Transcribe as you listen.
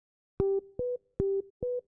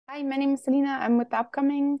Hi, my name is Selina. I'm with the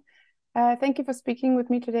Upcoming. Thank you for speaking with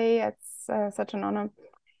me today. It's such an honor.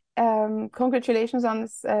 Congratulations on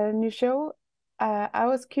this new show. I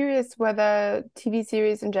was curious whether TV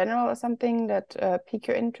series in general or something that pique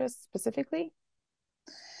your interest specifically.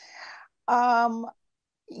 Um,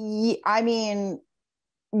 I mean,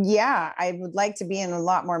 yeah, I would like to be in a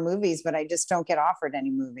lot more movies, but I just don't get offered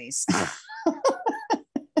any movies.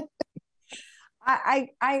 I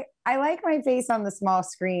like my face on the small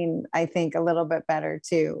screen, I think a little bit better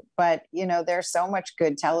too. But there's so much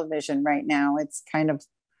good television right now. It's kind of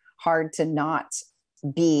hard to not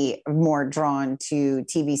be more drawn to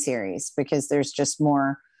TV series because there's just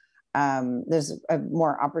more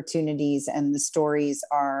opportunities and the stories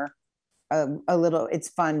are a little, it's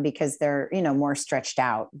fun because they're more stretched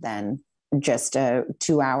out than just a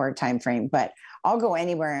 2 hour time frame. But I'll go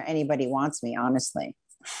anywhere anybody wants me, honestly.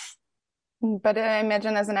 But I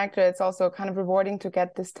imagine as an actor, it's also kind of rewarding to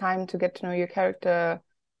get this time to get to know your character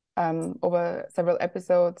over several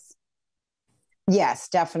episodes. Yes,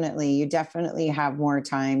 definitely. You definitely have more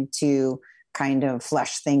time to kind of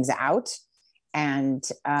flesh things out and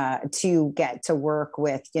to get to work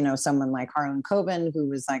with, someone like Harlan Coben, who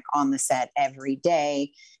was like on the set every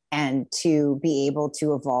day, and to be able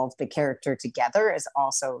to evolve the character together is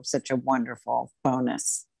also such a wonderful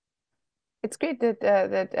bonus. It's great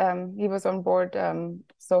that he was on board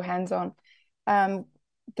so hands-on. Um,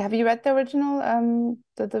 have you read the original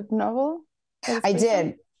the novel that it's I based on?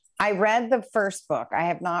 did. I read the first book. I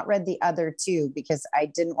have not read the other two because I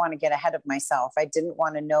didn't want to get ahead of myself. I didn't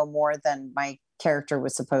want to know more than my character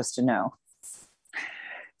was supposed to know,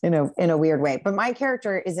 in a weird way. But my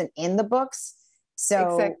character isn't in the books.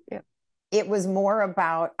 So Exactly. Yeah. it was more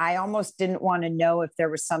about, I almost didn't want to know if there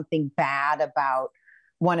was something bad about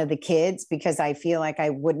one of the kids because I feel like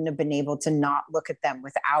I wouldn't have been able to not look at them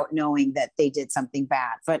without knowing that they did something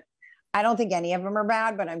bad. But I don't think any of them are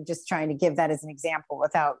bad, but I'm just trying to give that as an example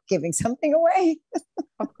without giving something away.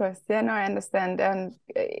 Of course. Yeah, no, I understand. And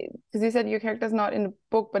because you said your character's not in the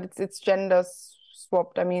book, but it's gender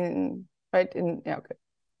swapped. I mean, right? Yeah, okay.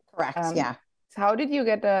 Correct. Um, Yeah. so how did you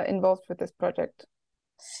get involved with this project?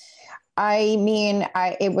 I mean,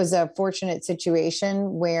 it was a fortunate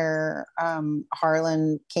situation where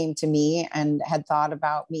Harlan came to me and had thought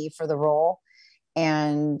about me for the role.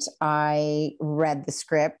 And I read the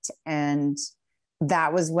script. And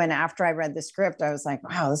that was when, after I read the script, I was like,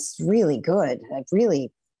 wow, this is really good. I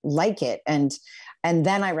really like it. And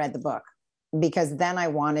then I read the book because then I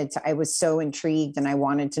was so intrigued and I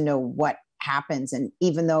wanted to know what happens. And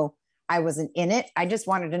even though I wasn't in it, I just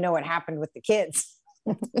wanted to know what happened with the kids.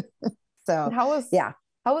 And So yeah,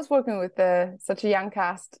 how was working with such a young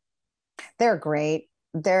cast? they're great.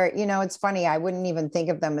 It's funny. I wouldn't even think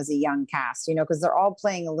of them as a young cast, because they're all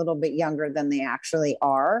playing a little bit younger than they actually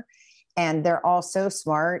are. And they're all so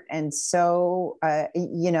smart and so,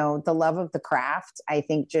 the love of the craft, I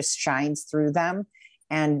think, just shines through them.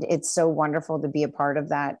 And it's so wonderful to be a part of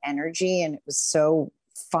that energy. And it was so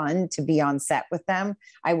fun to be on set with them.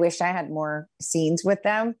 I wish I had more scenes with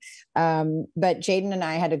them. But Jaden and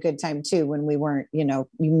I had a good time too when we weren't,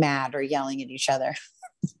 mad or yelling at each other.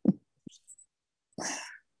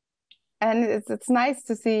 And it's nice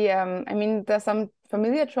to see. I mean, there's some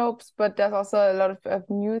familiar tropes, but there's also a lot of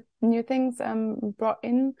new things brought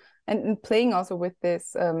in and playing also with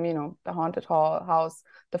this. The haunted house,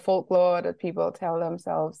 the folklore that people tell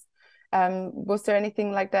themselves. Was there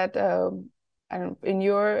anything like that? I don't in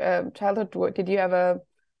your childhood? Did you have a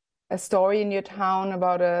story in your town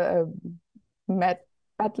about a mad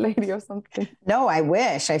lady or something? No, I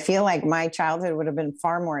wish. I feel like my childhood would have been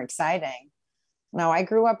far more exciting. No, I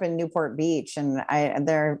grew up in Newport Beach, and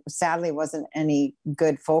there sadly wasn't any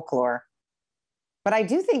good folklore. But I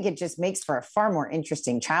do think it just makes for a far more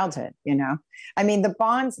interesting childhood. I mean, the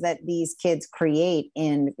bonds that these kids create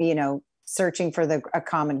in, searching for a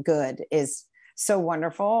common good is so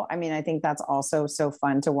wonderful. I mean, I think that's also so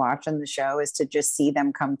fun to watch in the show is to just see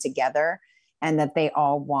them come together and that they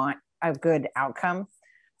all want a good outcome.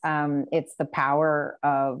 It's the power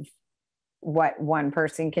of what one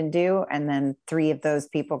person can do, and then three of those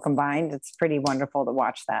people combined. It's pretty wonderful to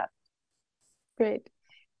watch that. Great.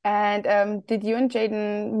 And did you and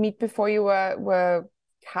Jaden meet before you were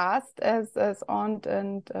cast as aunt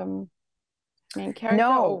and main character, or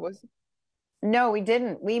No, was no, we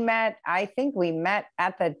didn't. I think we met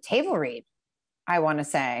at the table read, I want to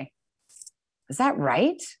say. Is that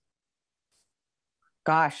right?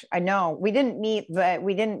 Gosh, I know we didn't meet, but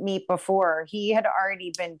we didn't meet before. He had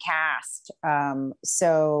already been cast. Yeah,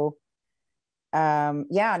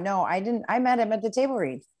 no, I didn't. I met him at the table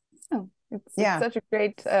read. oh It's such a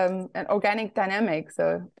great and organic dynamic.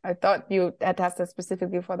 So I thought you had tested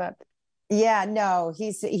specifically for that. Yeah, no,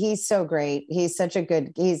 he's so great. He's such a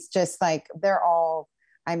good, he's just like,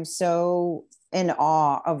 I'm so in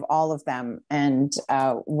awe of all of them and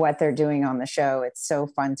what they're doing on the show. It's so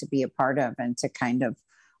fun to be a part of and to kind of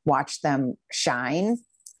watch them shine.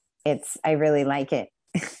 I really like it.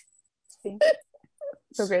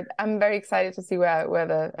 So great. I'm very excited to see where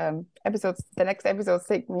the next episodes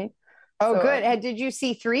take me. Oh, so, good. Did you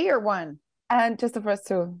see 3 or 1? And just the first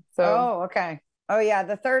 2. So. Oh, okay. Oh, yeah.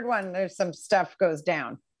 The third one, there's some stuff goes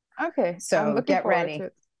down. Okay. So get ready.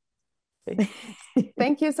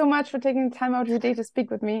 Thank you so much for taking time out of your day to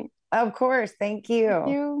speak with me. Of course. Thank you. Thank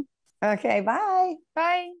you. Okay. Bye.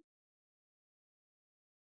 Bye.